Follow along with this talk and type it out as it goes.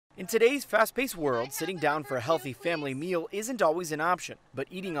In today's fast-paced world, sitting down for a healthy family meal isn't always an option, but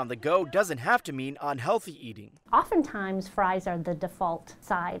eating on the go doesn't have to mean unhealthy eating. Oftentimes, fries are the default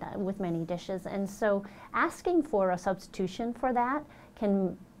side with many dishes, and so asking for a substitution for that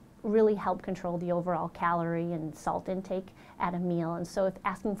can really help control the overall calorie and salt intake at a meal. And so if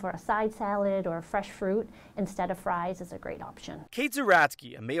asking for a side salad or fresh fruit instead of fries is a great option. Kate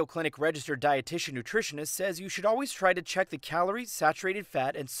Zeratsky, a Mayo Clinic Registered Dietitian Nutritionist, says you should always try to check the calories, saturated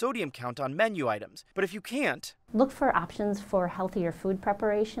fat, and sodium count on menu items. But if you can't, look for options for healthier food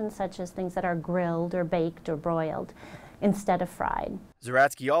preparations, such as things that are grilled or baked or broiled instead of fried.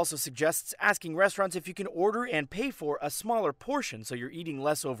 Zeratsky also suggests asking restaurants if you can order and pay for a smaller portion so you're eating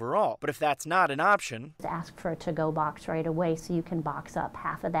less overall. But if that's not an option, ask for a to-go box right away so you can box up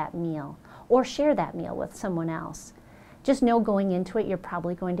half of that meal or share that meal with someone else. Just know going into it, you're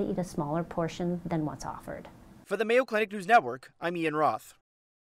probably going to eat a smaller portion than what's offered. For the Mayo Clinic News Network, I'm Ian Roth.